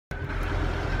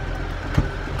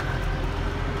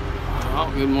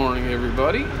Well, good morning,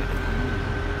 everybody.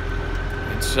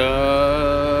 It's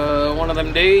one of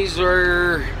them days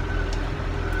where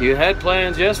you had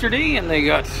plans yesterday and they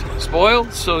got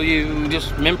spoiled, so you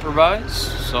just improvise.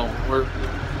 So we're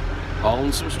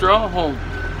hauling some straw home.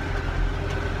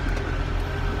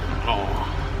 Oh,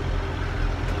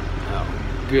 how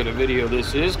good a video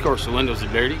this is. Of course, the windows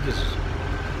are dirty because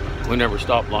we never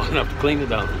stop long enough to clean the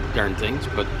darn things,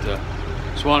 but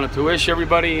just wanted to wish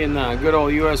everybody in the good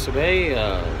old US of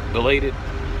A belated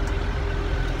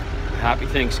happy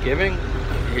Thanksgiving.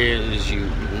 As you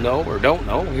know or don't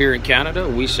know, here in Canada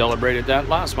we celebrated that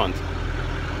last month.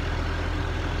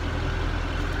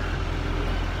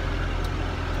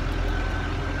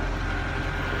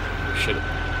 Should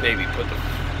have maybe put the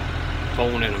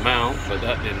phone in a mount, but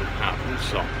that didn't happen.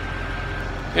 So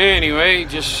anyway,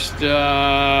 just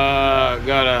got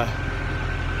a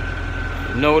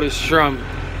notice from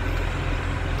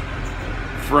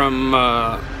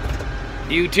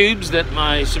YouTube's that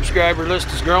my subscriber list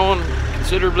has grown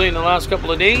considerably in the last couple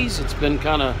of days. It's been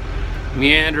kind of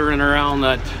meandering around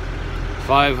that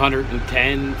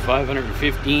 510,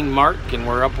 515 mark, and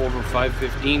we're up over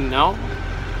 515 now.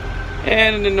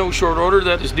 And in no short order,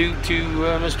 that is due to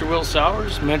Mr. Will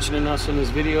Sowers mentioning us in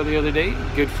his video the other day.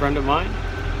 Good friend of mine,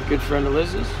 good friend of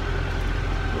Liz's.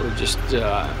 We're just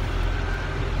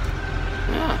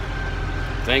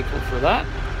thankful for that,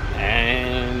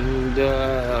 and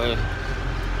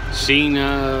seen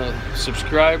a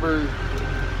subscriber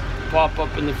pop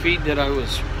up in the feed that I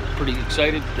was pretty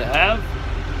excited to have.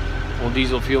 Old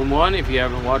Diesel Fuel 1. If you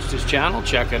haven't watched his channel,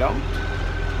 check it out.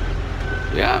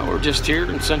 Yeah, we're just here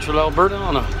in central Alberta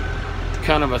on a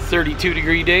kind of a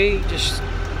 32-degree day, just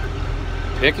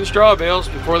picking straw bales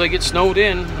before they get snowed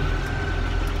in.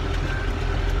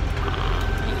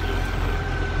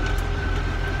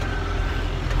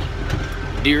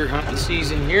 Deer hunting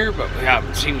season here, but we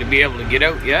haven't seemed to be able to get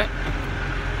out yet.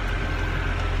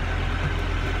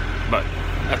 But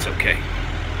that's okay.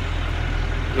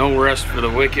 No rest for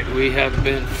the wicked. We have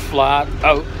been flat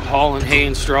out hauling hay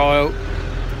and straw out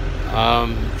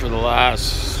for the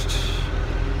last,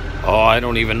 I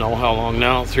don't even know how long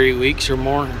now, 3 weeks or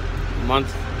more, a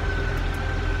month.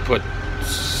 Put,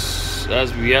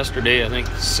 as of yesterday, I think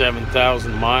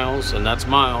 7,000 miles, and that's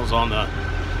miles on the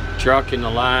truck in the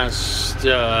last,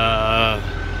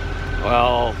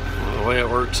 well, the way it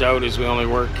works out is we only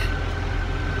work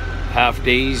half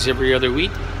days every other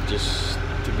week, just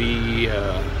to be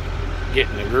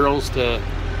getting the girls to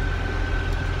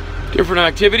different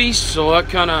activities, so that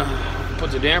kind of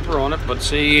puts a damper on it. But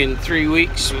say in 3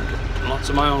 weeks, lots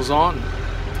of miles on,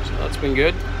 so that's been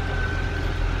good.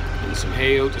 And some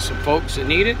hay out to some folks that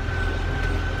need it.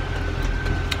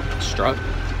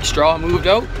 Straw moved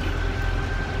out.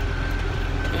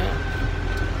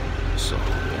 So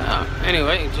yeah,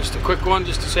 anyway, just a quick one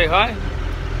just to say hi.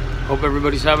 Hope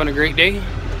everybody's having a great day,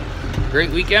 great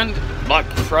weekend. Black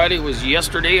Friday was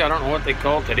yesterday. I don't know what they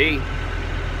call today.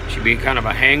 Should be kind of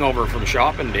a hangover from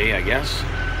shopping day, I guess.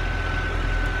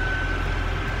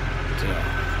 But,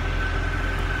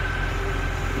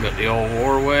 got the old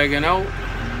war wagon out.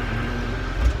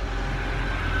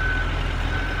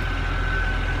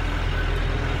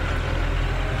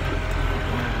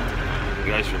 You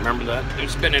guys remember that?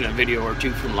 It's been in a video or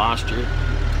two from last year.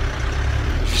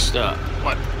 Just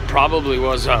what probably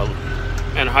was an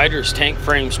anhydrous tank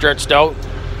frame stretched out,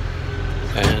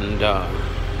 and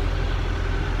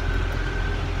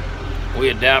we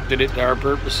adapted it to our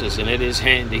purposes, and it is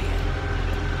handy.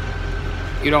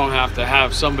 You don't have to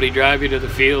have somebody drive you to the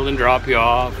field and drop you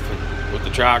off with the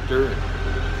tractor,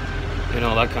 you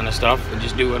know, that kind of stuff, and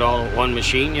just do it all at one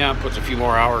machine. Yeah, it puts a few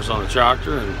more hours on the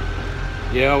tractor, and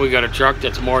yeah, we got a truck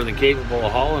that's more than capable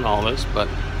of hauling all this, but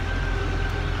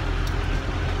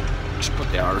just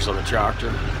put the hours on the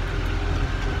tractor.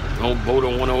 The old Kubota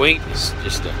 108 is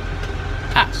just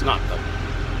it's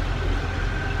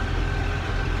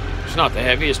not the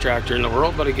heaviest tractor in the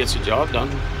world, but it gets the job done.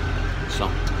 So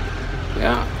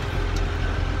yeah,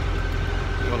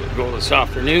 I'm gonna go this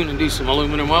afternoon and do some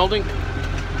aluminum welding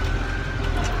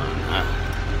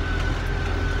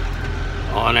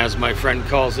on, as my friend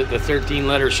calls it, the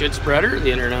 13-letter shit spreader,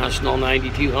 the International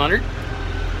 9200.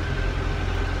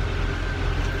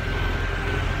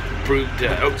 Proved to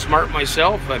outsmart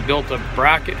myself. I built a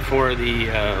bracket for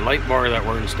the light bar that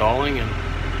we're installing, and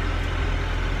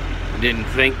didn't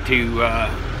think to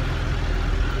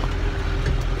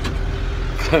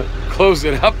close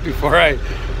it up before I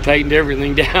tightened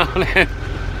everything down.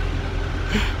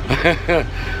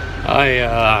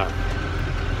 I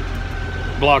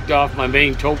blocked off my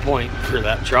main tow point for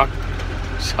that truck,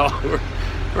 so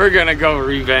we're gonna go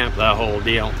revamp that whole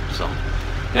deal. So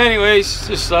Anyways,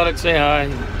 just thought I'd say hi,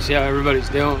 see how everybody's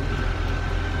doing.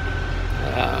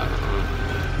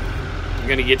 I'm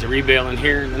gonna get to rebaling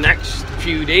here in the next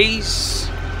few days,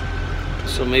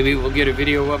 so maybe we'll get a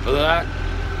video up of that.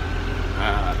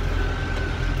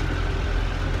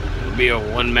 It'll be a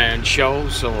one-man show,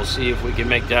 so we'll see if we can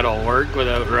make that all work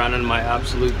without running my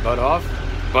absolute butt off.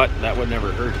 But that would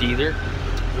never hurt either.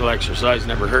 A little exercise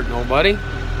never hurt nobody.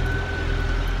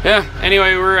 Yeah,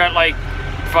 anyway, we're at like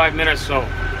 5 minutes, so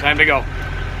time to go.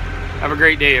 Have a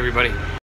great day, everybody.